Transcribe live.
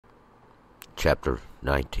Chapter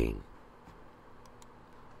 19.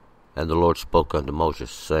 And the Lord spoke unto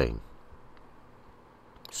Moses, saying,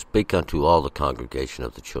 Speak unto all the congregation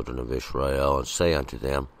of the children of Israel, and say unto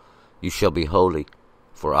them, You shall be holy,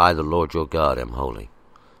 for I, the Lord your God, am holy.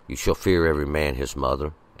 You shall fear every man his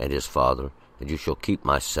mother and his father, and you shall keep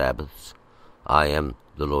my Sabbaths. I am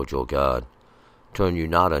the Lord your God. Turn you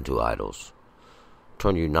not unto idols.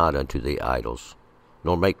 Turn you not unto the idols,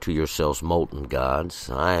 nor make to yourselves molten gods.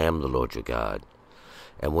 I am the Lord your God.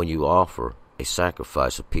 And when you offer a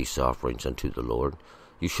sacrifice of peace offerings unto the Lord,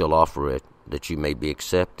 you shall offer it that you may be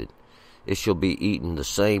accepted. It shall be eaten the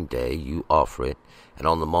same day you offer it, and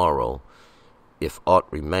on the morrow, if aught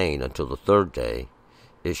remain until the third day,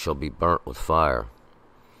 it shall be burnt with fire.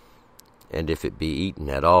 And if it be eaten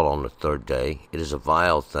at all on the third day, it is a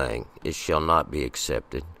vile thing, it shall not be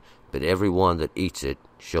accepted. But every one that eats it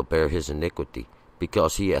shall bear his iniquity,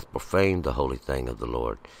 because he hath profaned the holy thing of the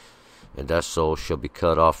Lord. And that soul shall be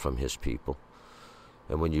cut off from his people.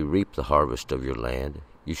 And when you reap the harvest of your land,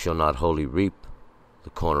 you shall not wholly reap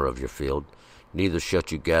the corner of your field, neither shall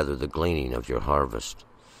you gather the gleaning of your harvest.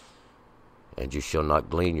 And you shall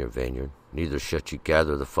not glean your vineyard, neither shall you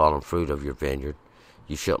gather the fallen fruit of your vineyard.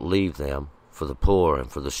 You shall leave them for the poor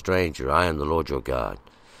and for the stranger. I am the Lord your God.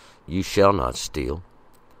 You shall not steal,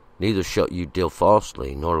 neither shall you deal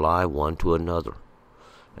falsely, nor lie one to another.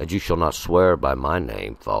 And you shall not swear by my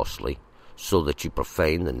name falsely, so that you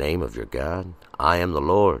profane the name of your God. I am the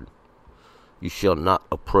Lord. You shall not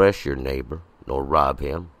oppress your neighbor, nor rob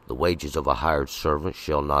him. The wages of a hired servant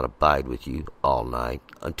shall not abide with you all night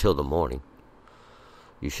until the morning.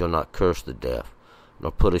 You shall not curse the deaf,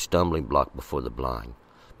 nor put a stumbling block before the blind.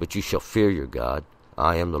 But you shall fear your God.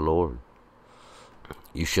 I am the Lord.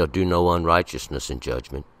 You shall do no unrighteousness in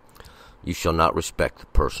judgment. You shall not respect the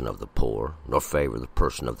person of the poor, nor favor the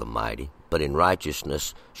person of the mighty, but in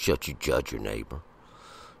righteousness shalt you judge your neighbor.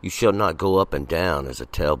 You shall not go up and down as a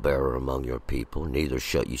talebearer among your people, neither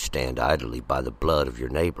shall you stand idly by the blood of your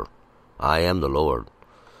neighbor. I am the Lord.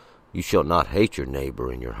 You shall not hate your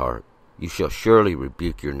neighbor in your heart. You shall surely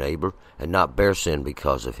rebuke your neighbor, and not bear sin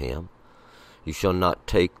because of him. You shall not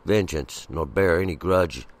take vengeance, nor bear any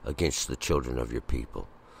grudge against the children of your people,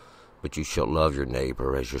 but you shall love your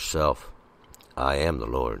neighbor as yourself. I am the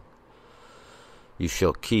Lord. You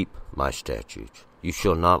shall keep my statutes. You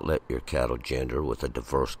shall not let your cattle gender with a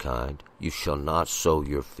diverse kind. You shall not sow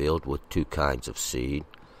your field with two kinds of seed.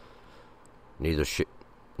 Neither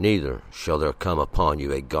shall there come upon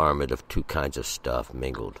you a garment of two kinds of stuff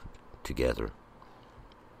mingled together.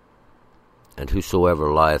 And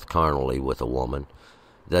whosoever lieth carnally with a woman,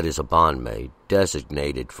 that is a bondmaid,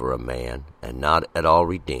 designated for a man, and not at all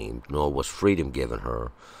redeemed, nor was freedom given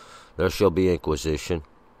her, there shall be inquisition.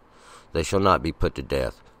 They shall not be put to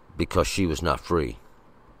death, because she was not free.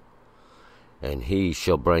 And he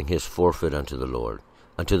shall bring his forfeit unto the Lord,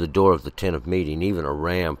 unto the door of the tent of meeting, even a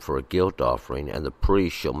ram for a guilt offering, and the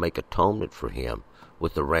priest shall make atonement for him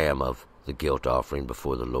with the ram of the guilt offering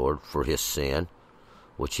before the Lord for his sin,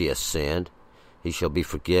 which he has sinned. He shall be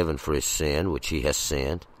forgiven for his sin which he has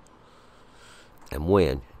sinned. And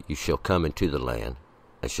when you shall come into the land,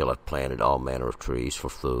 and shall have planted all manner of trees for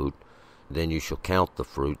food, then you shall count the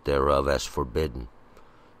fruit thereof as forbidden.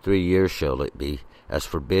 3 years shall it be as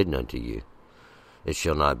forbidden unto you. It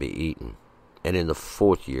shall not be eaten. And in the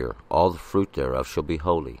 4th year all the fruit thereof shall be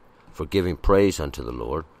holy, for giving praise unto the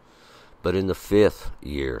Lord. But in the 5th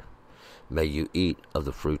year may you eat of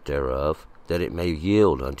the fruit thereof, that it may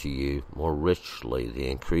yield unto you more richly the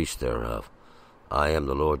increase thereof. I am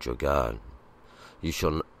the Lord your God. You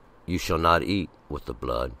shall not eat with the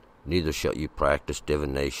blood, neither shall you practice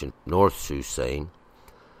divination, nor soothsaying.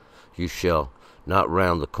 You shall not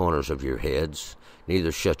round the corners of your heads,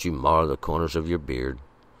 neither shall you mar the corners of your beard.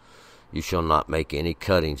 You shall not make any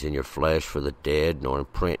cuttings in your flesh for the dead, nor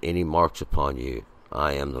imprint any marks upon you.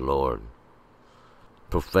 I am the Lord.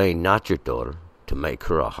 Profane not your daughter, to make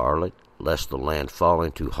her a harlot, lest the land fall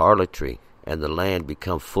into harlotry, and the land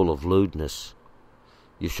become full of lewdness.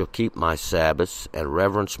 You shall keep my Sabbaths, and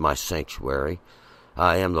reverence my sanctuary.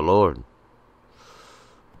 I am the Lord.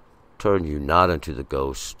 Turn you not unto the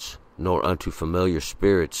ghosts, nor unto familiar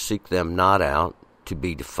spirits. Seek them not out, to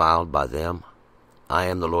be defiled by them. I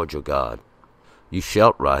am the Lord your God. You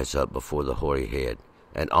shalt rise up before the hoary head,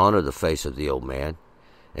 and honor the face of the old man,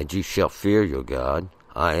 and you shall fear your God.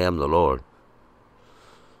 I am the Lord.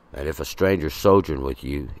 And if a stranger sojourn with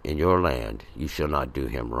you in your land, you shall not do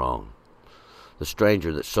him wrong. The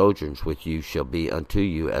stranger that sojourns with you shall be unto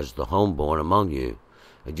you as the homeborn among you,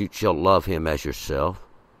 and you shall love him as yourself,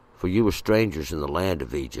 for you were strangers in the land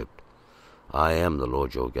of Egypt. I am the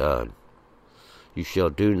Lord your God. You shall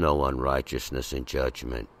do no unrighteousness in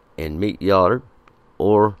judgment, in meat yard,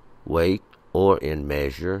 or weight, or in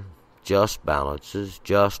measure, just balances,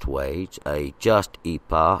 just weights, a just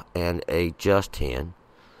ephah, and a just hin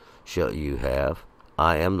shall you have.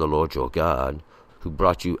 I am the Lord your God, who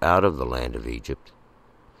brought you out of the land of Egypt.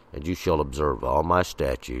 And you shall observe all my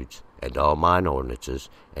statutes and all mine ordinances,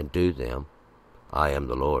 and do them. I am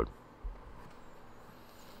the Lord.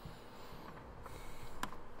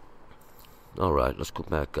 All right, let's go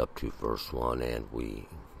back up to verse 1, and we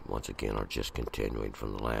once again are just continuing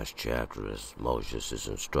from the last chapter as Moses is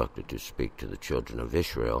instructed to speak to the children of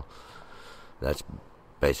Israel. That's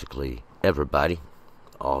basically everybody,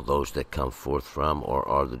 all those that come forth from or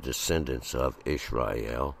are the descendants of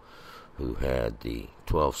Israel, who had the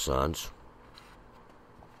 12 sons,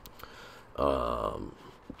 and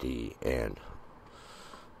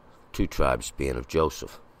 2 tribes being of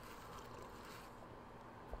Joseph.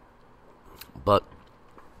 But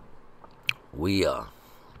we,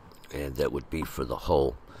 and that would be for the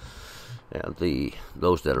whole, and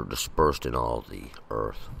those that are dispersed in all the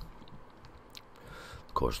earth.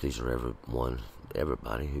 Of course, these are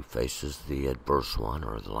everybody who faces the adverse one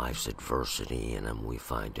or the life's adversity, and we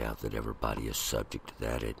find out that everybody is subject to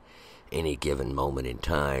that at any given moment in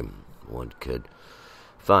time. One could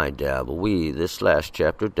find out, but this last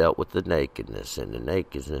chapter dealt with the nakedness, and the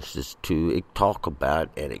nakedness is to talk about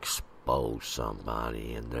and expose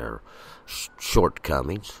somebody and their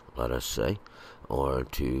shortcomings, let us say, or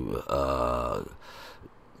to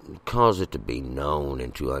cause it to be known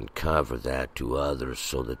and to uncover that to others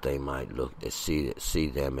so that they might look see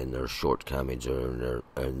them in their shortcomings or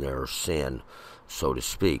in their sin, so to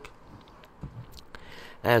speak,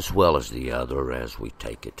 as well as the other, as we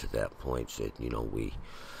take it to that point that we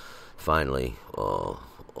finally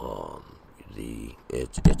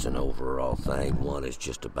it's an overall thing. One is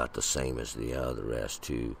just about the same as the other, as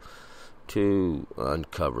to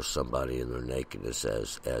uncover somebody in their nakedness,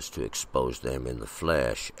 as to expose them in the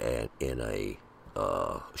flesh and in a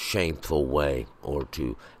shameful way, or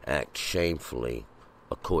to act shamefully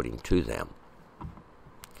according to them.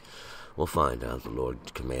 We'll find out the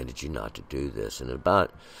Lord commanded you not to do this, and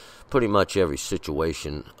about pretty much every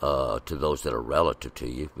situation to those that are relative to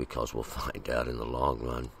you, because we'll find out in the long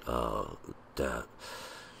run that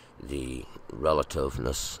the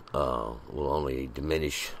relativeness will only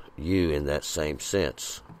diminish you in that same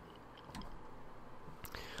sense.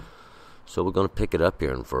 So we're going to pick it up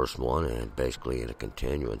here in verse 1, and basically in a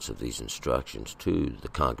continuance of these instructions to the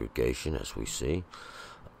congregation, as we see.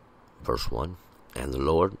 Verse 1, and the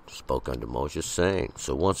Lord spoke unto Moses, saying,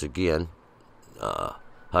 so once again,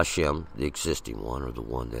 Hashem, the existing one, or the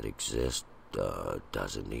one that exists,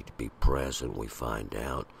 doesn't need to be present. We find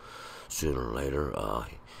out sooner or later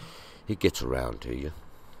he gets around to you.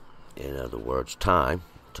 In other words, time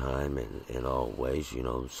in all ways.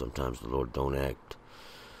 Sometimes the Lord don't act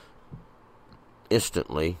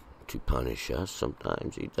instantly to punish us.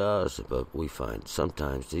 Sometimes he does, but we find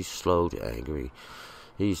sometimes he's slow to anger.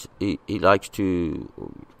 He likes to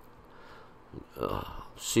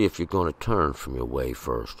see if you're going to turn from your way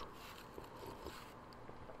first.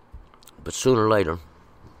 But sooner or later,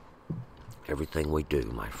 everything we do,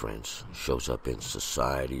 my friends, shows up in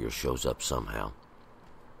society or shows up somehow.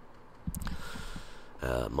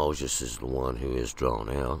 Moses is the one who is drawn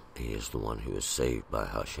out. He is the one who is saved by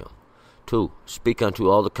Hashem. 2, speak unto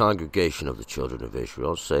all the congregation of the children of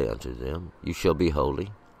Israel, say unto them, you shall be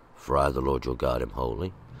holy, for I, the Lord your God, am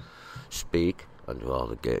holy. Speak unto all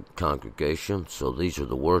the congregation. So these are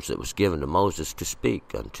the words that was given to Moses to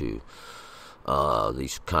speak unto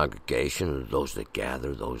these congregation, those that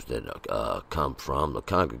gather, those that come from. The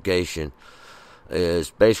congregation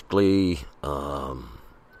is basically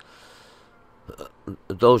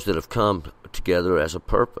those that have come together as a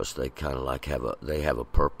purpose. They kind of like have a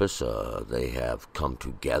purpose. They have come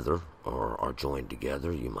together or are joined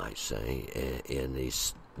together, you might say, in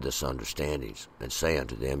this understandings, and say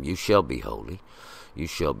unto them, you shall be holy. You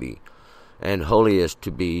shall be, and holy is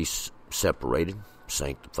to be separated,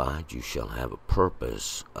 sanctified. You shall have a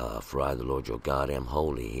purpose, for I, the Lord your God, am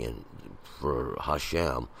holy, and for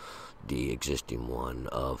Hashem, the existing one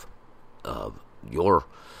of your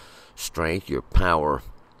strength, your power.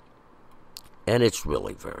 And it's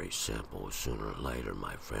really very simple. Sooner or later,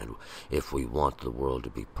 my friend, if we want the world to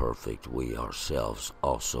be perfect, we ourselves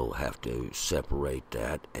also have to separate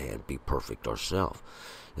that and be perfect ourselves.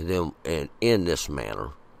 And in this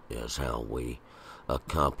manner is how we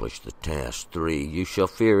accomplish the task. 3, you shall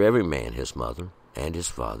fear every man his mother and his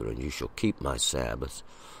father, and you shall keep my Sabbaths.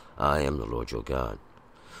 I am the Lord your God.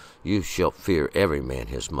 You shall fear every man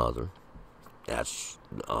his mother. That's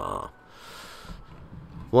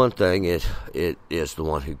One thing, it is the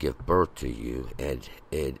one who gives birth to you, and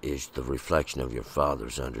it is the reflection of your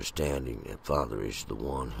Father's understanding. And Father is the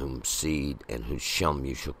one whom seed and whose shum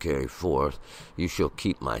you shall carry forth. You shall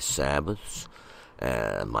keep my Sabbaths.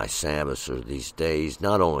 My Sabbaths are these days,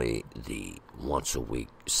 not only the once-a-week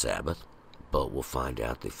Sabbath, but we'll find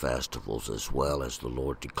out the festivals as well, as the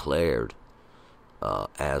Lord declared,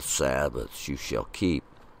 as Sabbaths you shall keep.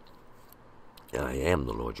 I am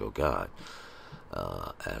the Lord your God.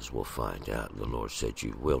 As we'll find out, the Lord said,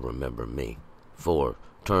 you will remember me. For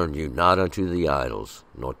turn you not unto the idols,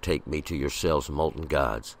 nor take me to yourselves molten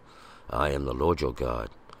gods. I am the Lord your God.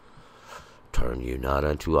 Turn you not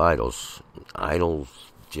unto idols.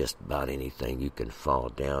 Idols, just about anything you can fall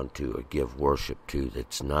down to or give worship to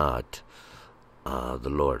that's not the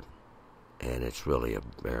Lord. And it's really a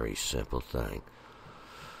very simple thing.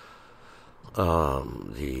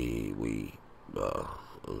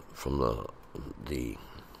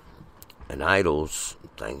 And idols,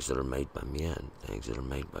 things that are made by men, things that are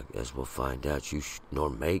made by, as we'll find out, you nor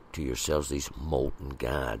make to yourselves these molten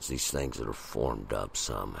gods, these things that are formed up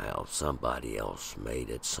somehow. Somebody else made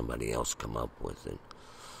it, somebody else come up with it.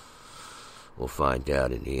 We'll find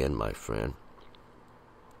out in the end, my friend.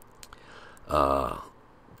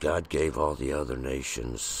 God gave all the other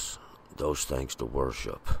nations those things to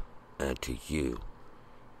worship, and to you,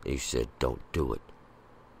 he said, don't do it.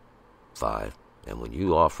 5. And when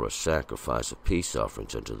you offer a sacrifice of peace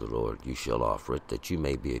offerings unto the Lord, you shall offer it, that you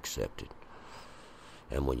may be accepted.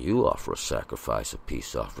 And when you offer a sacrifice of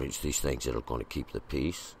peace offerings, these things that are going to keep the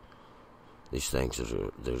peace, these things that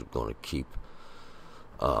are going to keep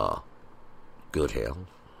good health,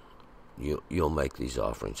 you'll make these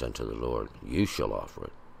offerings unto the Lord. You shall offer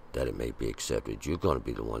it, that it may be accepted. You're going to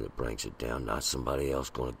be the one that brings it down, not somebody else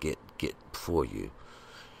going to get for you.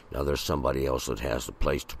 Now, there's somebody else that has the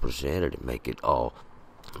place to present it and make it all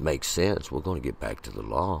make sense. We're going to get back to the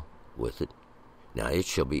law with it. Now, it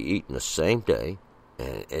shall be eaten the same day,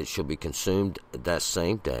 and it shall be consumed that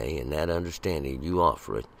same day. And that understanding, you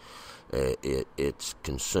offer it, it's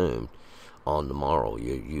consumed on the morrow.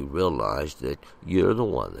 You realize that you're the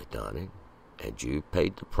one that done it, and you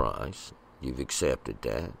paid the price. You've accepted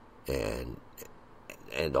that, and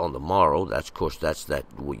on the morrow, that's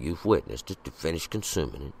what you've witnessed it, to finish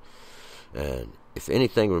consuming it. And if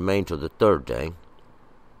anything remained till the third day,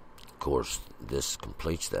 of course, this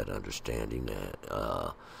completes that understanding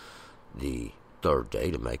that the third day,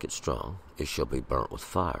 to make it strong, it shall be burnt with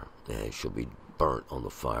fire. And it shall be burnt on the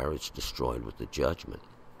fire, it's destroyed with the judgment.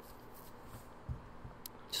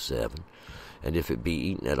 7. And if it be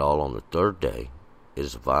eaten at all on the third day, it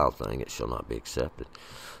is a vile thing, it shall not be accepted.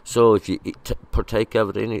 So if you partake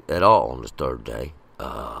of it at all on the third day,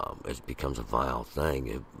 it becomes a vile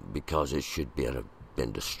thing, because it should have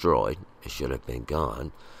been destroyed. It should have been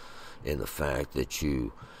gone, in the fact that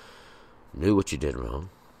you knew what you did wrong,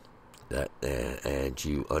 and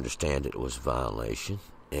you understand it was a violation,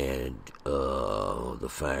 and the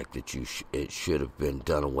fact that it should have been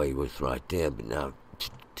done away with right then. But now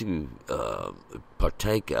to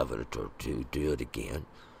partake of it, or to do it again,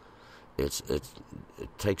 it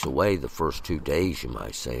takes away the first 2 days. You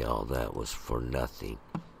might say all that was for nothing.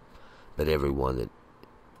 But everyone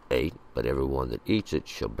that eats it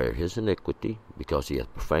shall bear his iniquity, because he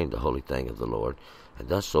hath profaned the holy thing of the Lord, and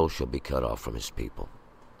thus so shall be cut off from his people.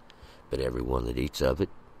 But everyone that eats of it,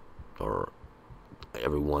 or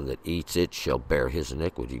everyone that eats it, shall bear his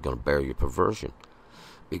iniquity. You're going to bear your perversion,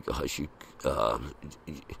 because you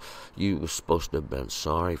were supposed to have been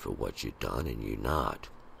sorry for what you'd done, and you're not.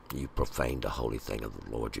 You profaned the holy thing of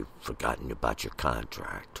the Lord. You've forgotten about your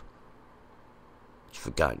contract. You've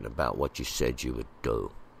forgotten about what you said you would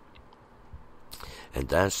do. And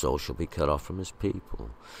that soul shall be cut off from his people.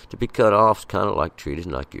 To be cut off is kind of like treated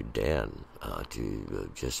like you're dead,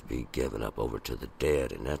 to just be given up over to the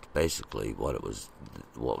dead. And that's basically what was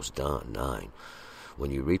done. 9.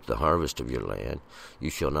 When you reap the harvest of your land, you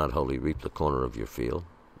shall not wholly reap the corner of your field,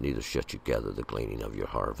 neither shall you gather the gleaning of your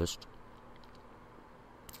harvest.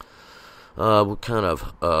 We're kind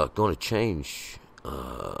of going to change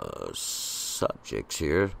subjects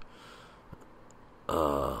here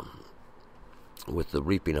with the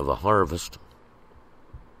reaping of a harvest.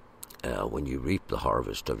 When you reap the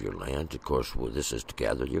harvest of your land, of course, this is to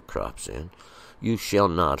gather your crops in. You shall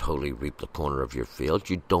not wholly reap the corner of your field.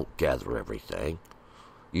 You don't gather everything.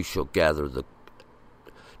 You shall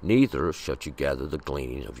neither shall you gather the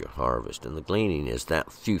gleaning of your harvest. And the gleaning is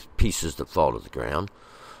that few pieces that fall to the ground.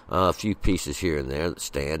 A few pieces here and there that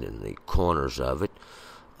stand in the corners of it.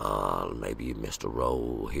 Maybe you missed a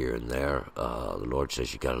row here and there. The Lord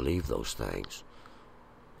says you got to leave those things.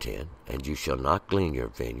 10, and you shall not glean your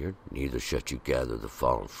vineyard, neither shalt you gather the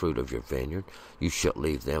fallen fruit of your vineyard. You shall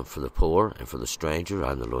leave them for the poor and for the stranger.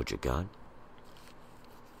 I am the Lord your God.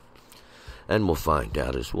 And we'll find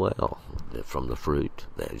out as well that from the fruit,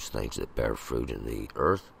 those things that bear fruit in the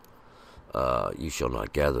earth, you shall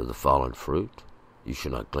not gather the fallen fruit. You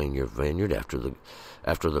shall not glean your vineyard after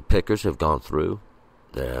the pickers have gone through.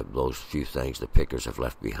 Those few things the pickers have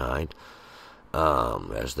left behind.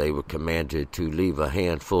 As they were commanded to leave a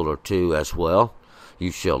handful or two as well,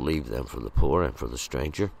 you shall leave them for the poor and for the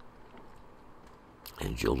stranger,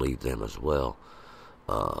 and you'll leave them as well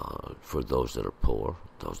for those that are poor,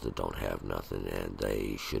 those that don't have nothing, and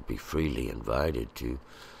they should be freely invited to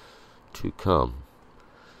come.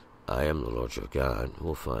 I am the Lord your God.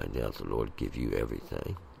 We'll find out the Lord give you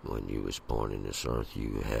everything. When you was born in this earth,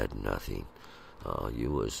 you had nothing.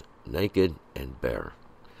 You was naked and bare.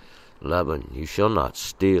 11, you shall not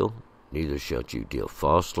steal, neither shalt you deal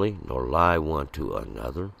falsely, nor lie one to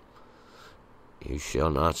another. You shall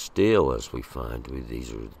not steal, as we find.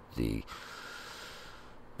 These are the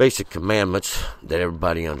basic commandments that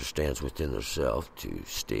everybody understands within themselves to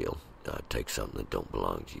steal. Take something that don't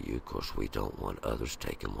belong to you. Of course, we don't want others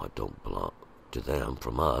taking what don't belong to them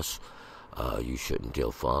from us. You shouldn't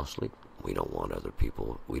deal falsely. We don't want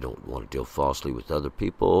to deal falsely with other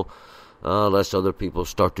people unless other people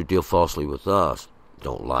start to deal falsely with us.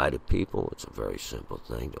 Don't lie to people. It's a very simple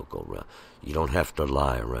thing. Don't go around. You don't have to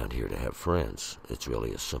lie around here to have friends. It's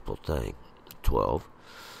really a simple thing. 12,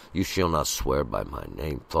 you shall not swear by my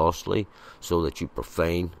name falsely, so that you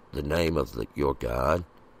profane the name of your God.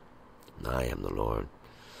 I am the Lord.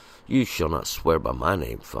 You shall not swear by my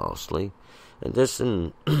name falsely. And this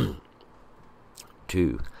in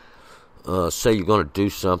 2. Say you're going to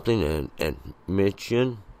do something and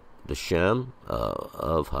mention the Shem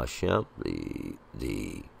of Hashem,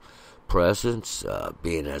 the presence,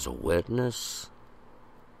 being as a witness,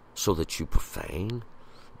 so that you profane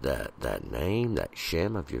that name, that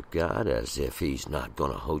Shem of your God, as if he's not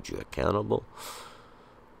going to hold you accountable.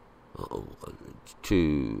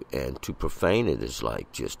 To profane it is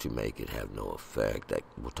like just to make it have no effect.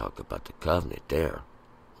 We'll talk about the covenant there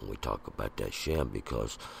when we talk about that Shem,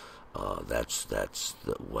 because that's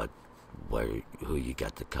who you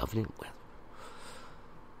got the covenant with.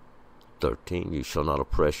 13, you shall not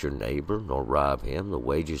oppress your neighbor, nor rob him. The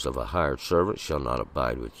wages of a hired servant shall not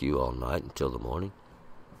abide with you all night until the morning.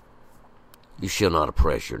 You shall not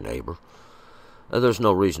oppress your neighbor. There's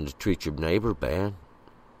no reason to treat your neighbor bad.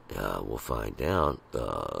 We'll find out.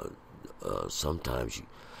 Sometimes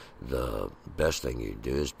the best thing you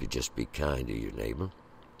do is just be kind to your neighbor,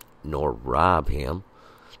 nor rob him,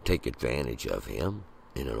 take advantage of him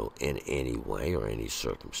in any way or any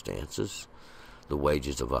circumstances. The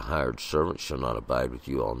wages of a hired servant shall not abide with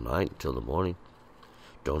you all night until the morning.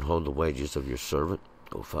 Don't hold the wages of your servant.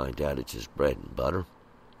 Go find out it's his bread and butter.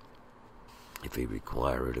 If he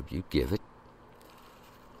require it of you, give it.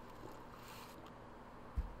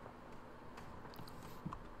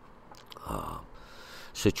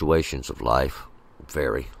 Situations of life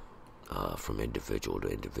vary from individual to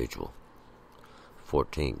individual.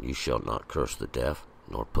 14, you shall not curse the deaf,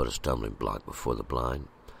 nor put a stumbling block before the blind,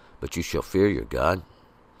 but you shall fear your God.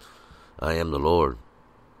 I am the Lord.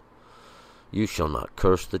 You shall not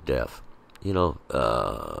curse the deaf.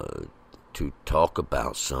 To talk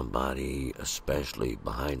about somebody, especially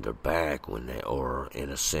behind their back, or in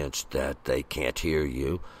a sense that they can't hear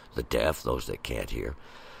you, the deaf, those that can't hear,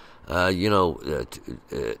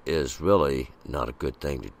 is really not a good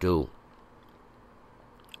thing to do.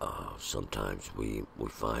 Sometimes we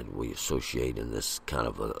find we associate in this kind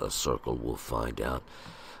of a circle. We'll find out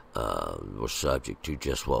we're subject to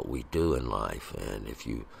just what we do in life. And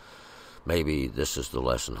maybe this is the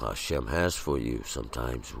lesson Hashem has for you.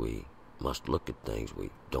 Sometimes we must look at things.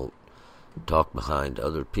 We don't talk behind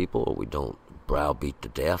other people, or we don't browbeat the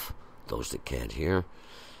deaf, those that can't hear,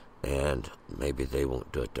 and maybe they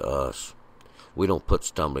won't do it to us. We don't put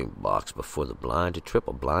stumbling blocks before the blind, to trip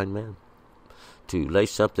a blind man, to lay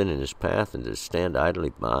something in his path and to stand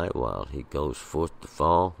idly by while he goes forth to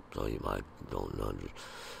fall. So you might don't understand.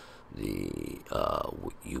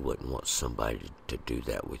 You wouldn't want somebody to do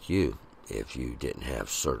that with you if you didn't have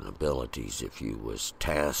certain abilities. If you was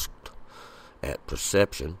tasked at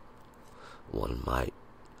perception, one might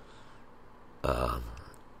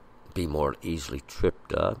be more easily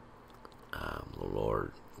tripped up. The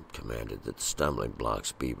Lord commanded that the stumbling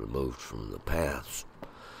blocks be removed from the paths.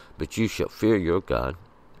 But you shall fear your God.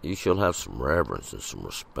 You shall have some reverence and some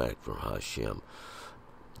respect for Hashem.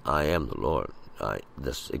 I am the Lord.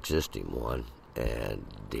 This existing one and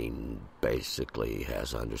he basically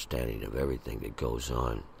has understanding of everything that goes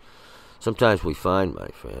on. Sometimes we find, my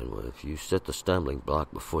friend, well, if you set the stumbling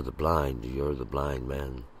block before the blind, you're the blind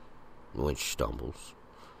man which stumbles.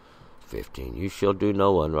 15. You shall do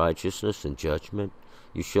no unrighteousness in judgment.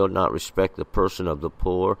 You shall not respect the person of the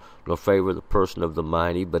poor, nor favor the person of the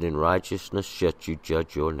mighty, but in righteousness shall you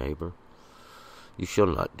judge your neighbor. You shall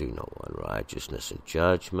not do no unrighteousness in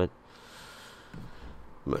judgment.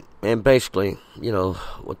 And basically,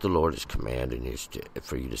 what the Lord is commanding is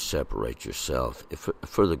for you to separate yourself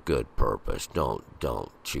for the good purpose. Don't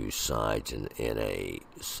choose sides in a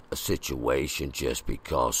situation just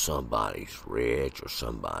because somebody's rich or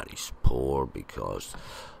somebody's poor, because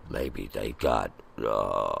maybe they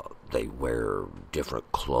wear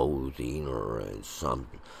different clothing or in some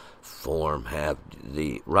form have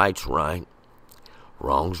the right's right,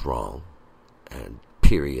 wrong's wrong, and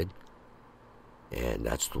period. And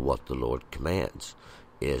that's what the Lord commands,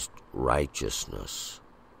 is righteousness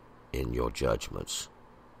in your judgments.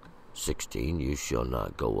 16. You shall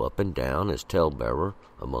not go up and down as talebearer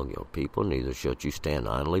among your people, neither shall you stand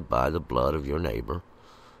idly by the blood of your neighbor.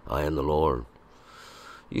 I am the Lord.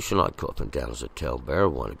 You shall not go up and down as a talebearer,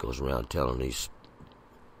 one that goes around telling these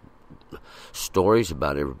stories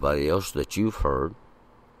about everybody else that you've heard.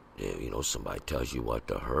 Somebody tells you what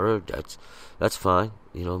they heard, that's fine.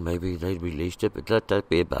 Maybe they released it, but let that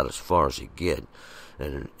be about as far as you get.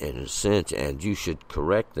 And in a sense, and you should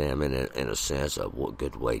correct them in a sense of what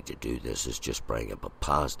good way to do this is just bring up a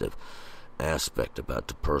positive aspect about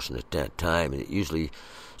the person at that time, and it usually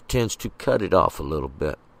tends to cut it off a little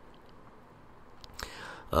bit.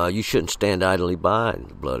 You shouldn't stand idly by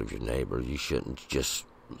the blood of your neighbor. You shouldn't just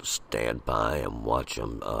stand by and watch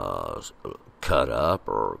them cut up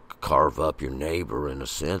or carve up your neighbor, in a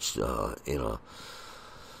sense, not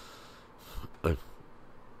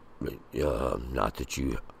that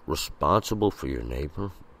you're responsible for your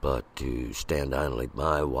neighbor, but to stand idly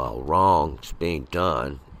by while wrong's being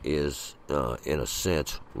done is, in a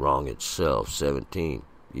sense, wrong itself. 17.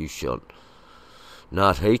 You shall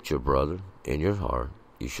not hate your brother in your heart.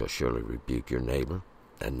 You shall surely rebuke your neighbor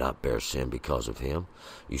and not bear sin because of him.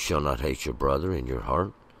 You shall not hate your brother in your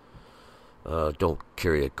heart. Don't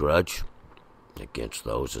carry a grudge against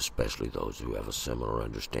those, especially those who have a similar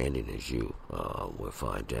understanding as you. We'll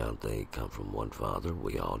find out they come from one Father.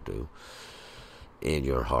 We all do. In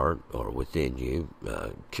your heart or within you,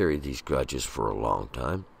 carry these grudges for a long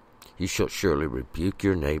time. You shall surely rebuke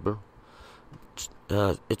your neighbor.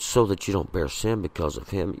 It's so that you don't bear sin because of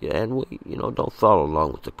him. And don't follow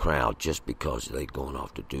along with the crowd just because they're going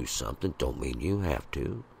off to do something. Don't mean you have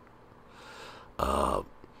to.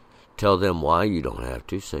 Tell them why you don't have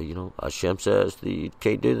to. Say, Hashem says that you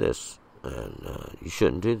can't do this, and you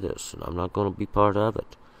shouldn't do this, and I'm not going to be part of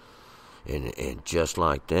it. And just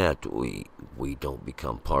like that, we don't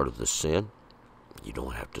become part of the sin. You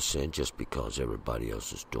don't have to sin just because everybody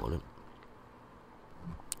else is doing it.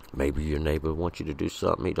 Maybe your neighbor wants you to do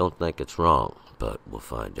something he don't think it's wrong, but we'll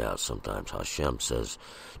find out. Sometimes Hashem says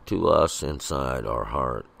to us inside our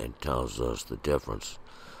heart and tells us the difference.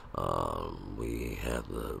 We have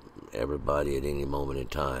everybody at any moment in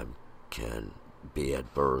time can be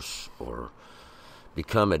adverse or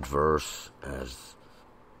become adverse as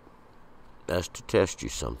to test you.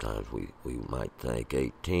 Sometimes we might think.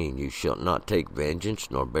 18. You shall not take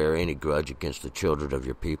vengeance nor bear any grudge against the children of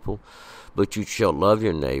your people, but you shall love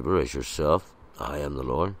your neighbor as yourself. I am the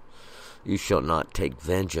Lord. You shall not take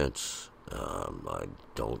vengeance.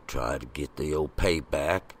 Don't try to get the old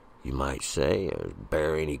payback, you might say, or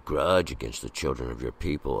bear any grudge against the children of your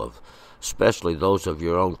people, especially those of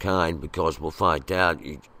your own kind, because we'll find out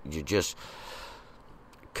you're just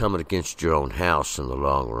coming against your own house in the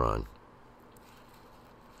long run.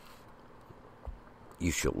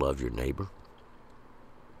 You shall love your neighbor.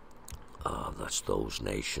 That's those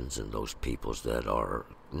nations and those peoples that are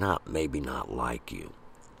maybe not like you.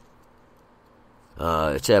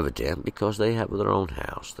 It's evident because they have their own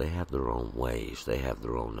house, they have their own ways, they have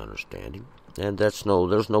their own understanding, and there's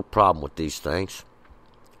no problem with these things.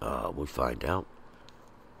 We find out.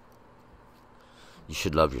 You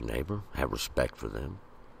should love your neighbor, have respect for them.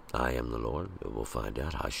 I am the Lord. We'll find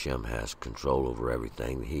out. Hashem has control over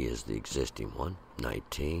everything. He is the existing one.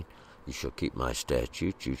 19. You shall keep my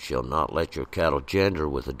statutes. You shall not let your cattle gender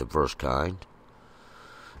with a diverse kind.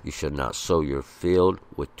 You shall not sow your field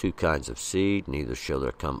with two kinds of seed, neither shall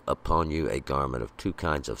there come upon you a garment of two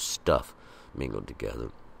kinds of stuff mingled together.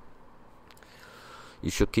 You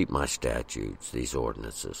shall keep my statutes, these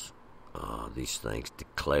ordinances, these things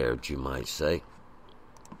declared, you might say.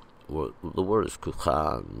 Well, the word is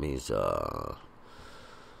kucha, means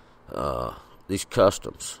these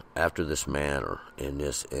customs after this manner,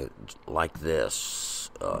 like this,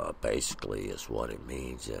 basically is what it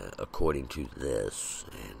means. According to this,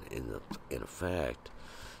 and in effect,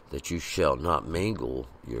 that you shall not mingle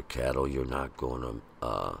your cattle. You're not going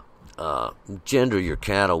to gender your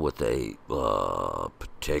cattle with a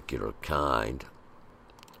particular kind.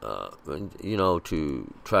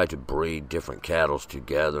 To try to breed different cattle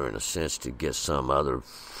together in a sense to get some other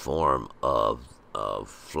form of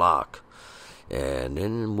flock. And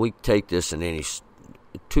then we take this in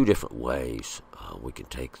two different ways. We can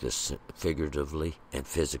take this figuratively and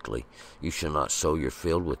physically. You shall not sow your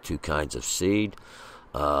field with two kinds of seed.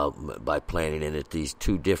 By planting in it these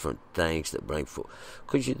two different things that bring forth.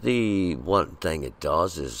 Because the one thing it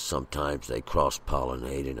does is sometimes they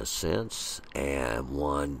cross-pollinate in a sense,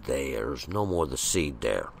 and there's no more the seed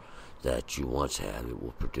there that you once had. It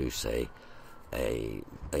will produce a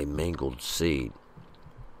mingled seed.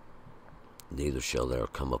 Neither shall there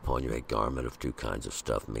come upon you a garment of two kinds of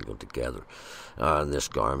stuff mingled together. And this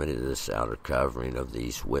garment is this outer covering of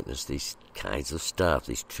these kinds of stuff,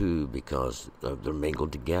 these two, because they're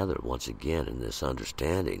mingled together once again in this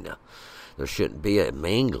understanding. Now, there shouldn't be a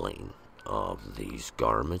mingling of these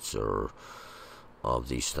garments or of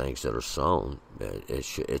these things that are sown.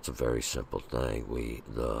 It's a very simple thing.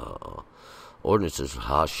 The ordinances of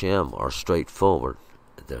Hashem are straightforward.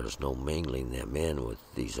 There's no mingling them in with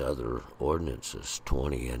these other ordinances.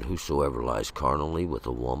 20, and whosoever lies carnally with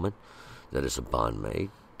a woman that is a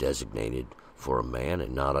bondmaid, designated for a man,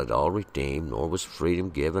 and not at all redeemed, nor was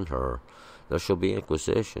freedom given her, there shall be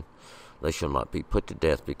inquisition. They shall not be put to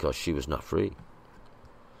death because she was not free.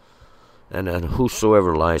 And then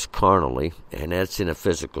whosoever lies carnally, and that's in a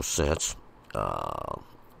physical sense,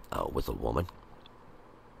 with a woman,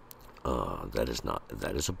 that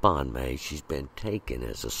is a bondmaid. She's been taken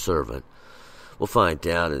as a servant. We'll find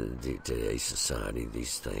out in today's society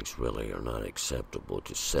these things really are not acceptable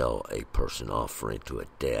to sell a person off into a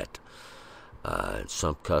debt. In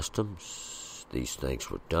some customs, these things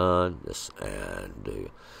were done.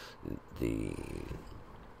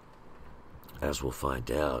 As we'll find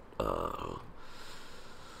out,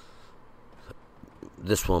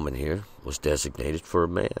 this woman here was designated for a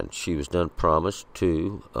man. She was done promised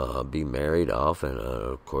to be married off, and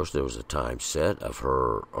of course there was a time set of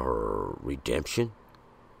her redemption.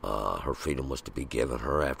 Her freedom was to be given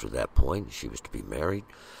her after that point. She was to be married.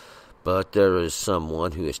 But there is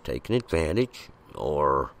someone who has taken advantage,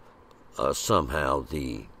 or somehow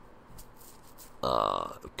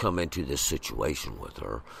come into this situation with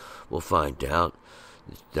her. We'll find out.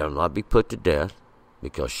 They'll not be put to death,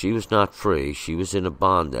 because she was not free. She was in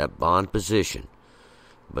that bond position.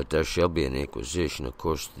 But there shall be an inquisition. Of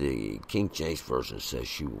course, the King James Version says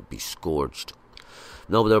she will be scourged.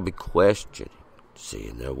 No, but there will be questioning. See,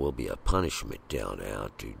 and there will be a punishment down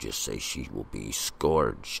out to just say she will be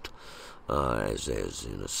scourged, as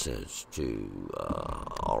in a sense to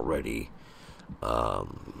already.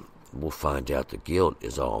 We'll find out the guilt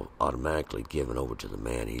is all automatically given over to the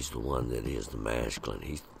man. He's the one that is the masculine.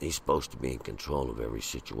 He's supposed to be in control of every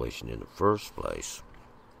situation in the first place.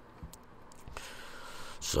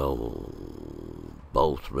 So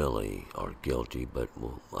both really are guilty, but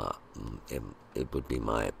it would be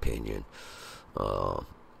my opinion. The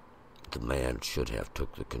man should have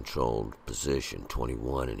took the controlled position.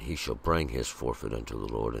 21, and he shall bring his forfeit unto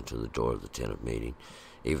the Lord unto the door of the tent of meeting,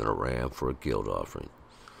 even a ram for a guilt offering.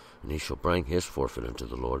 And he shall bring his forfeit unto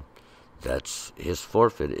the Lord. That's his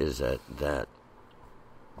forfeit is that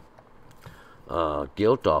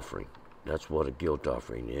guilt offering. That's what a guilt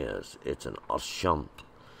offering is. It's an asham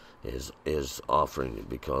is offering,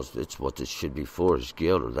 because it's what this should be for, is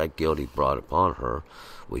guilt, or that guilt he brought upon her.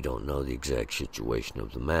 We don't know the exact situation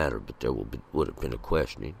of the matter, but there would have been a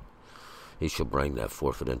questioning. He shall bring that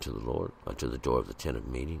forfeit unto the Lord, unto the door of the tent of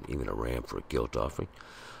meeting, even a ram for a guilt offering.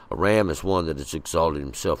 A ram is one that has exalted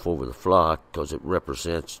himself over the flock, because it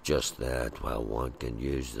represents just that. While one can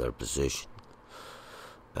use their position,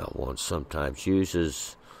 one sometimes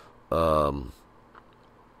uses their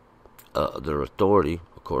authority.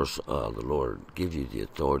 Of course, the Lord gives you the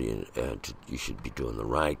authority, and you should be doing the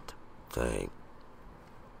right thing.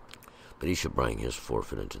 But he shall bring his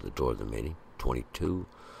forfeit into the door of the meeting. 22.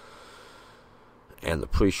 And the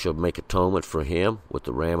priest shall make atonement for him with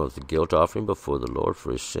the ram of the guilt offering before the Lord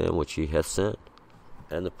for his sin which he hath sinned.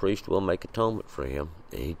 And the priest will make atonement for him.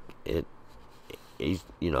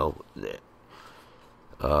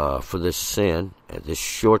 For this sin and this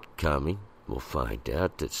shortcoming, we'll find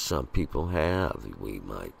out that some people have. We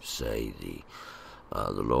might say the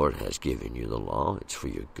Lord has given you the law. It's for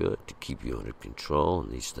your good, to keep you under control,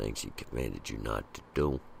 and these things he commanded you not to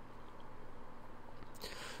do.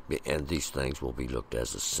 And these things will be looked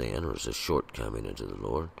as a sin or as a shortcoming unto the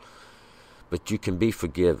Lord. But you can be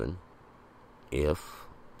forgiven if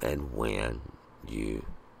and when you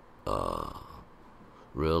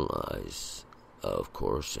realize, of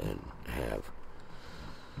course, and have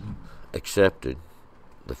accepted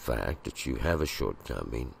the fact that you have a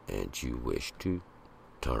shortcoming and you wish to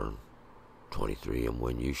turn. 23, and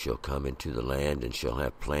when you shall come into the land and shall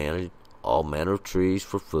have planted all manner of trees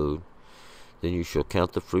for food, then you shall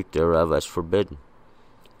count the fruit thereof as forbidden.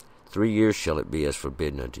 3 years shall it be as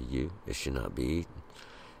forbidden unto you, it shall not be eaten.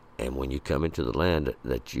 And when you come into the land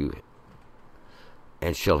that you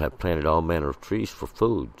and shall have planted all manner of trees for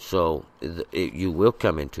food. So you will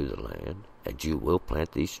come into the land, and you will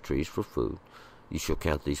plant these trees for food. You shall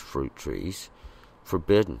count these fruit trees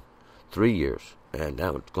forbidden. 3 years. And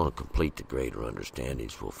now it's going to complete the greater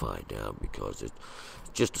understandings, we'll find out, because it's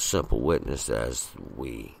just a simple witness as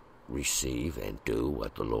we receive and do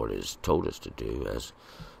what the Lord has told us to do, as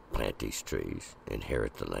plant these trees,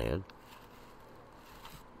 inherit the land.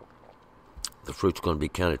 The fruit's going to be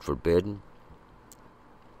counted forbidden.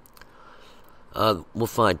 We'll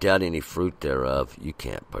find out any fruit thereof you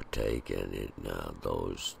can't partake in it.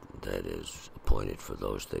 Those that is appointed for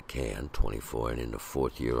those that can. 24, and in the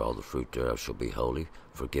 4th year all the fruit thereof shall be holy,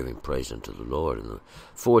 for giving praise unto the Lord. In the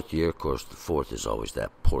 4th year, of course, the 4th is always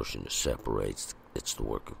that portion that separates. It's the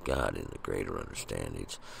work of God in the greater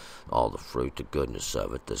understandings. All the fruit, the goodness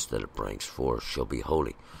of it, this that it brings forth, shall be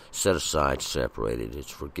holy. Set aside, separated.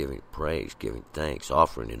 It's for giving praise, giving thanks,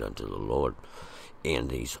 offering it unto the Lord. In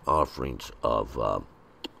these offerings of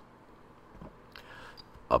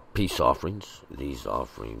peace offerings, these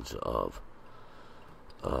offerings of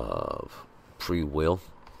free will,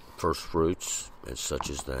 first fruits, and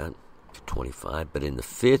such as that. 25. But in the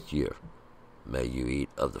 5th year may you eat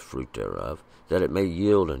of the fruit thereof, that it may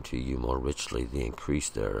yield unto you more richly the increase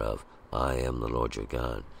thereof. I am the Lord your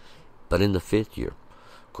God. But in the 5th year,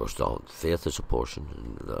 of course, the 5th is a portion,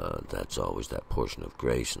 and that's always that portion of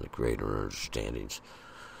grace and the greater understandings,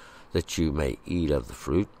 that you may eat of the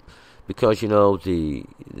fruit. Because, the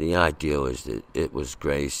ideal is that it was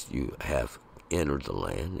grace you have entered the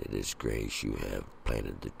land. It is grace you have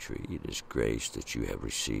planted the tree. It is grace that you have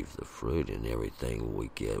received the fruit. In everything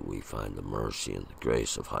we get, we find the mercy and the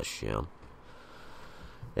grace of Hashem.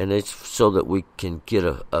 And it's so that we can get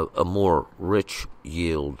a more rich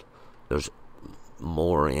yield. There's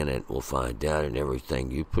more in it, we'll find out, in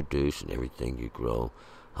everything you produce and everything you grow.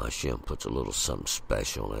 Hashem puts a little something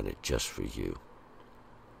special in it just for you.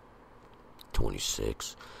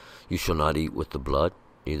 26. You shall not eat with the blood,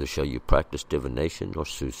 neither shall you practice divination nor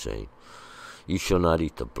soothsaying. You shall not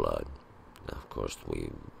eat the blood. Now, of course,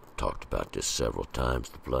 we talked about this several times.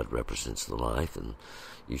 The blood represents the life, and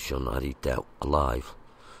you shall not eat that alive.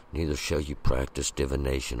 Neither shall you practice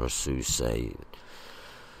divination or soothsaying.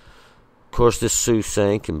 Of course, this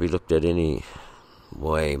soothsaying can be looked at any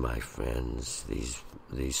way, my friends. These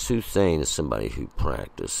soothsaying is somebody who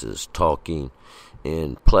practices talking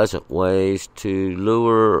in pleasant ways to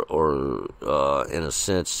lure or, in a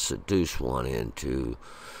sense, seduce one into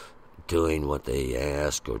doing what they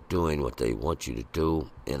ask or doing what they want you to do.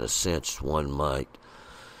 In a sense, one might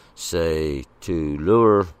say to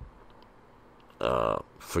lure,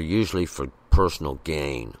 usually for personal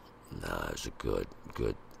gain. Is a good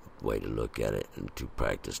way to look at it. And to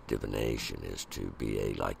practice divination is to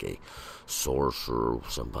be like a sorcerer,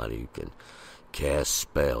 somebody who can cast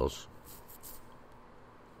spells.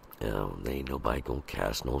 There ain't nobody gonna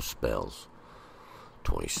cast no spells.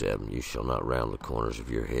 27. You shall not round the corners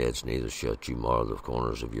of your heads, neither shall you mar the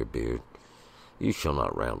corners of your beard. You shall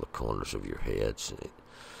not round the corners of your heads.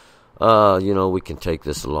 We can take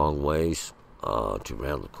this a long ways. To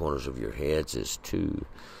round the corners of your heads is to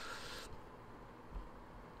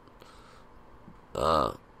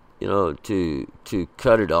to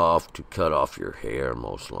cut it off, to cut off your hair,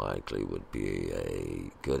 most likely would be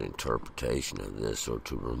a good interpretation of this, or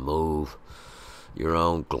to remove your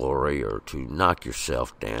own glory, or to knock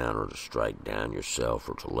yourself down, or to strike down yourself,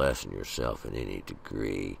 or to lessen yourself in any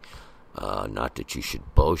degree. Not that you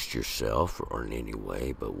should boast yourself or in any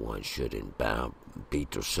way, but one shouldn't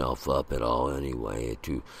beat yourself up at all anyway.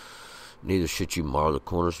 Neither should you mar the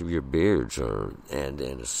corners of your beards, and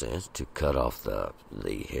in a sense, to cut off the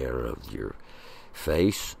hair of your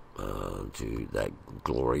face, to that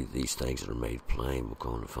glory, these things that are made plain. We're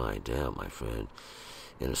going to find out, my friend.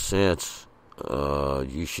 In a sense,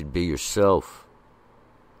 you should be yourself.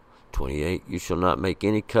 28. You shall not make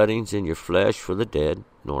any cuttings in your flesh for the dead,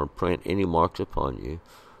 nor imprint any marks upon you.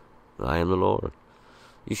 I am the Lord.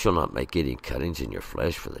 You shall not make any cuttings in your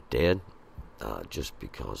flesh for the dead. just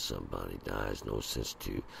because somebody dies. No sense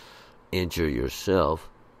to injure yourself,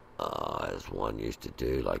 as one used to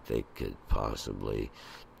do, like they could possibly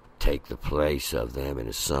take the place of them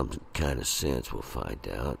in some kind of sense. We'll find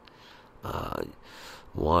out.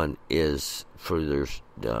 One is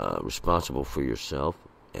responsible for yourself,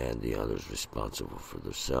 and the other is responsible for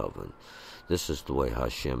themselves. And this is the way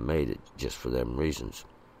Hashem made it, just for them reasons.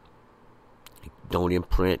 Don't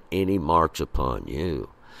imprint any marks upon you.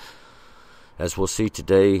 As we'll see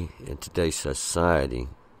today in today's society,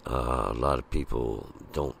 a lot of people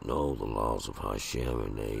don't know the laws of Hashem,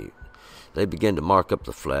 and they begin to mark up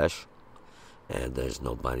the flesh, and there's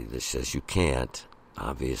nobody that says you can't.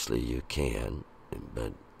 Obviously you can,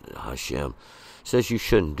 but Hashem says you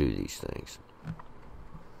shouldn't do these things.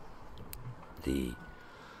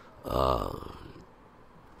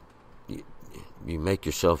 You make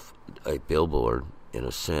yourself a billboard, in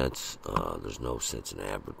a sense. There's no sense in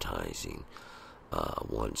advertising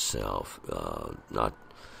oneself.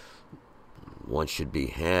 One should be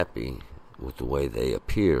happy with the way they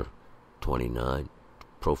appear. 29.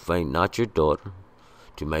 Profane not your daughter,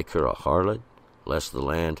 to make her a harlot, lest the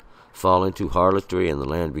land fall into harlotry and the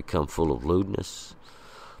land become full of lewdness.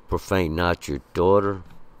 Profane not your daughter.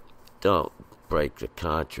 Don't break the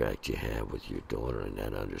contract you have with your daughter, in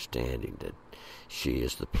that understanding that she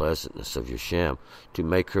is the pleasantness of your sham. To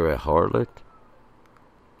make her a harlot,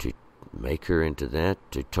 to make her into that,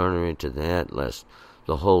 to turn her into that, lest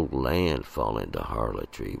the whole land fall into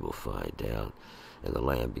harlotry, we'll find out, and the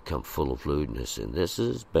land become full of lewdness. And this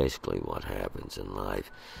is basically what happens in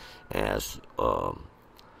life, as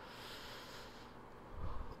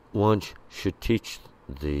one should teach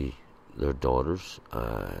their daughters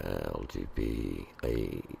to be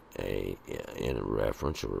in a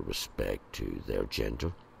reference or a respect to their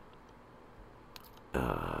gender,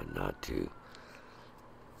 not to.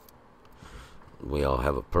 We all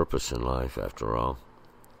have a purpose in life, after all,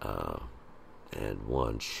 and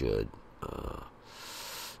one should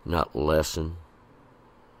not lessen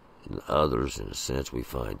others. In a sense, we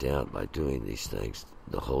find out by doing these things,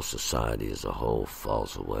 the whole society as a whole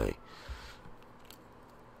falls away.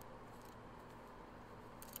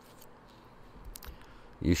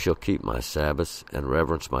 You shall keep my Sabbaths and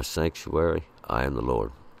reverence my sanctuary. I am the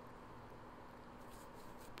Lord.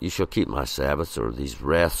 You shall keep my Sabbaths, or these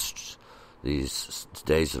rests, these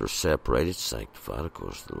days that are separated, sanctified. Of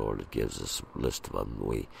course, the Lord gives us a list of them.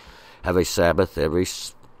 We have a Sabbath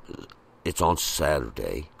it's on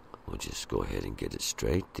Saturday. We'll just go ahead and get it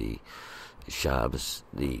straight. The Shabbos,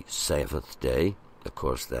 the seventh day. Of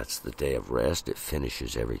course, that's the day of rest. It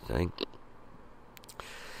finishes everything.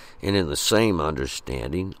 And in the same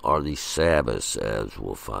understanding are the Sabbaths, as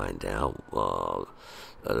we'll find out.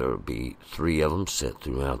 There will be 3 of them set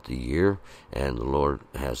throughout the year, and the Lord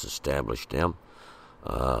has established them.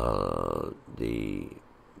 The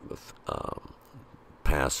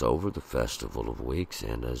Passover, the Festival of Weeks,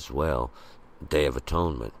 and as well Day of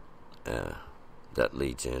Atonement. That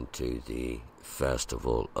leads into the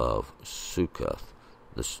Festival of Sukkot,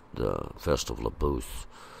 the Festival of Booths.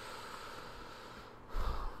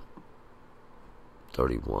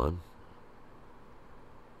 31.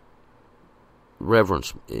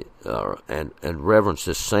 Reverence and reverence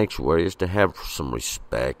this sanctuary is to have some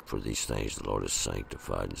respect for these things the Lord has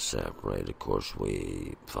sanctified and separated. Of course,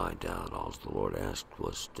 we find out all the Lord asked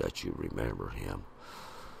was that you remember Him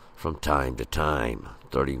from time to time.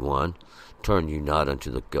 31. Turn you not unto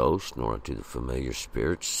the ghost, nor unto the familiar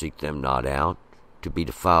spirits. Seek them not out, to be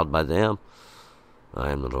defiled by them.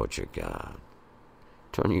 I am the Lord your God.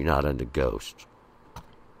 Turn you not unto ghosts.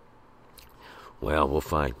 Well, we'll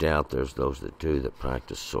find out there's those that do, that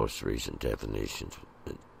practice sorceries and divinations.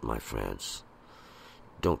 My friends,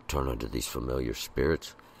 don't turn unto these familiar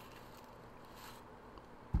spirits.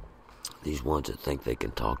 These ones that think they can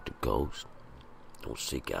talk to ghosts. Don't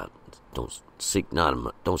seek them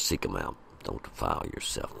out. Don't defile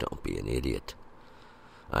yourself. Don't be an idiot.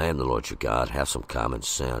 I am the Lord your God. Have some common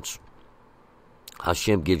sense.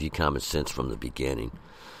 Hashem give you common sense from the beginning.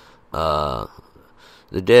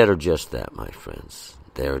 The dead are just that, my friends.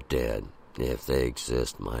 They're dead. If they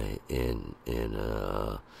exist,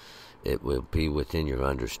 it will be within your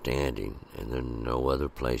understanding, and there's no other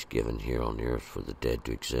place given here on the earth for the dead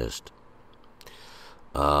to exist.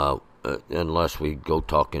 Unless we go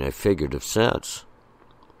talk in a figurative sense.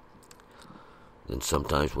 Then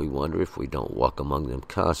sometimes we wonder if we don't walk among them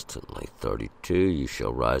constantly. 32, you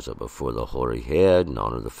shall rise up before the hoary head, and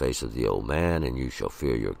honor the face of the old man, and you shall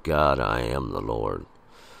fear your God. I am the Lord.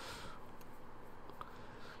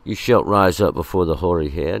 You shall rise up before the hoary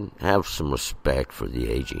head. Have some respect for the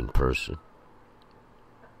aging person.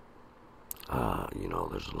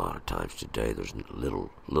 There's a lot of times today there's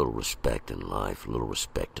little respect in life, little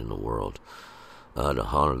respect in the world. To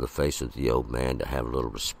honor the face of the old man, to have a little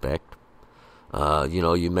respect.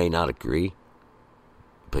 You may not agree,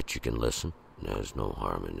 but you can listen. There's no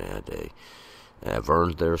harm in that. They have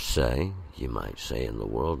earned their say, you might say, in the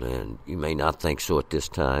world, and you may not think so at this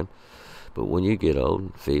time, but when you get old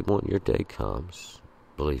and feeble and your day comes,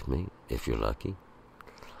 believe me, if you're lucky,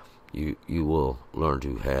 you will learn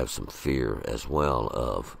to have some fear as well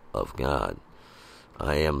of God.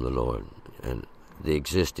 I am the Lord, and the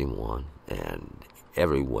existing one, and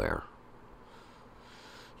everywhere.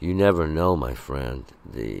 You never know, my friend,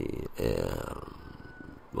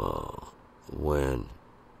 when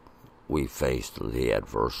we face the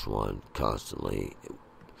adverse one constantly,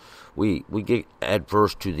 we get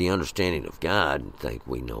adverse to the understanding of God and think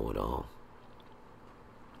we know it all.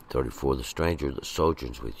 34, the stranger that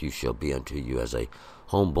sojourns with you shall be unto you as a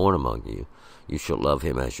homeborn among you. You shall love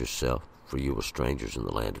him as yourself, for you were strangers in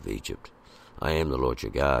the land of Egypt. I am the Lord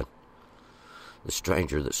your God. The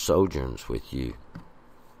stranger that sojourns with you.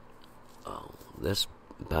 Oh, that's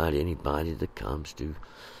about anybody that comes to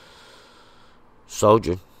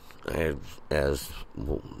sojourn. As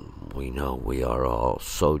we know, we are all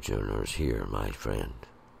sojourners here, my friend.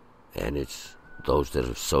 And it's those that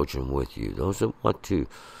have sojourned with you, those that want to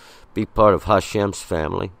be part of Hashem's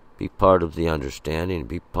family, be part of the understanding,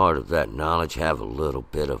 be part of that knowledge, have a little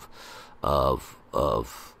bit of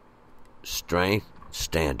strength,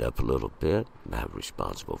 stand up a little bit, have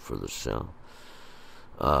responsible for themselves.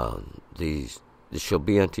 This shall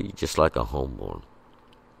be unto you just like a homeborn,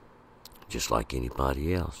 just like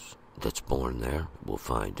anybody else that's born there. We'll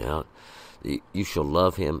find out. You shall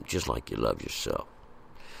love him just like you love yourself.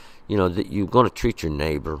 That you're going to treat your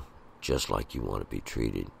neighbor just like you want to be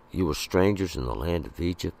treated. You were strangers in the land of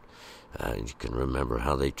Egypt, and you can remember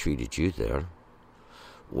how they treated you there.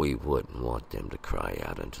 We wouldn't want them to cry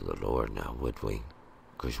out unto the Lord now, would we?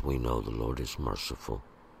 Because we know the Lord is merciful.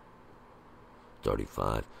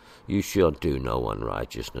 35, you shall do no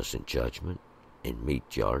unrighteousness in judgment, in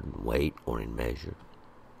meat, yard, in weight, or in measure.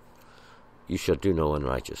 You shall do no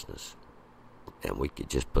unrighteousness. And we could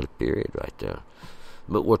just put a period right there.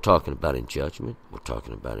 But we're talking about in judgment. We're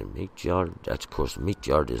talking about in meat yard. That's, of course, meat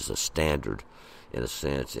yard is a standard, in a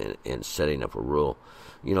sense, in setting up a rule.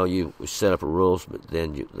 You set up a rules, but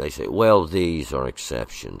then they say, well, these are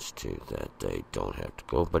exceptions to that. They don't have to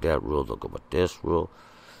go by that rule. They'll go by this rule.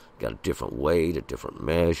 Got a different weight, a different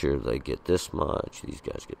measure. They get this much. These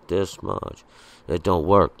guys get this much. That don't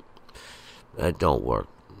work. That don't work.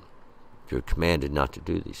 You're commanded not to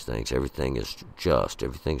do these things. Everything is just.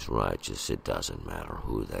 Everything's righteous. It doesn't matter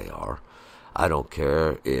who they are. I don't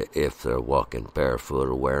care if they're walking barefoot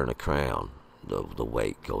or wearing a crown. The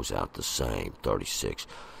weight goes out the same. 36.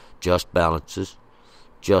 Just balances,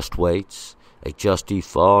 just weights, a just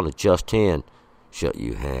ephah and a just hin shall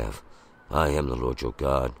you have. I am the Lord your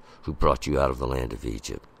God, who brought you out of the land of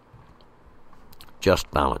Egypt. Just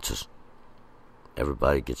balances.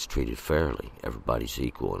 Everybody gets treated fairly. Everybody's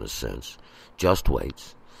equal in a sense. Just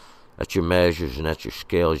weights. That's your measures and that's your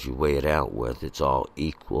scales you weigh it out with. It's all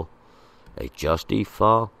equal. A just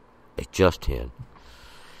ephah, a just hin.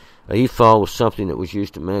 A ephah was something that was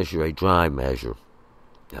used to measure a dry measure.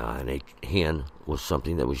 And a hin was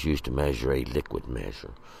something that was used to measure a liquid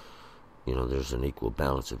measure. There's an equal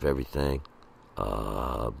balance of everything.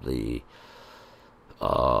 The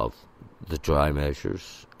dry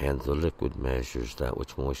measures and the liquid measures, that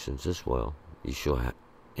which moistens as well.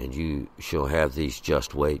 You shall have these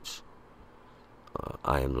just weights.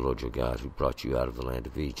 I am the Lord your God, who brought you out of the land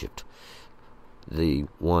of Egypt. The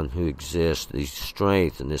one who exists, the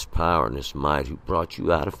strength and this power and this might, who brought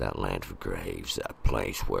you out of that land of graves, that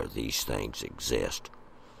place where these things exist,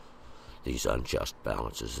 these unjust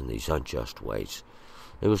balances and these unjust weights.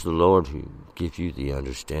 It was the Lord who gave you the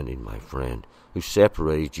understanding, my friend, who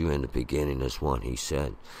separated you in the beginning as one. He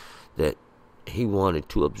said that he wanted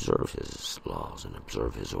to observe his laws and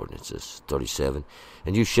observe his ordinances. 37,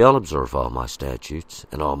 and you shall observe all my statutes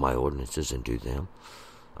and all my ordinances and do them.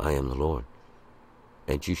 I am the Lord.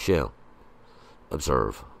 And you shall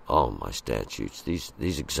observe all my statutes.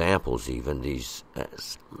 These examples, even these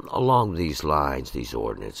along these lines, these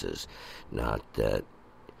ordinances. Not that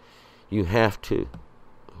you have to.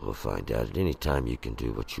 We'll find out at any time you can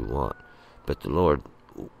do what you want. But the Lord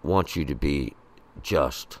wants you to be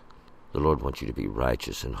just. The Lord wants you to be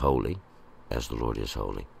righteous and holy, as the Lord is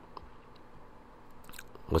holy.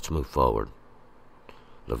 Let's move forward.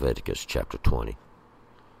 Leviticus chapter 20.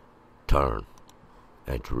 Turn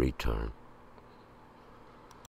and to return.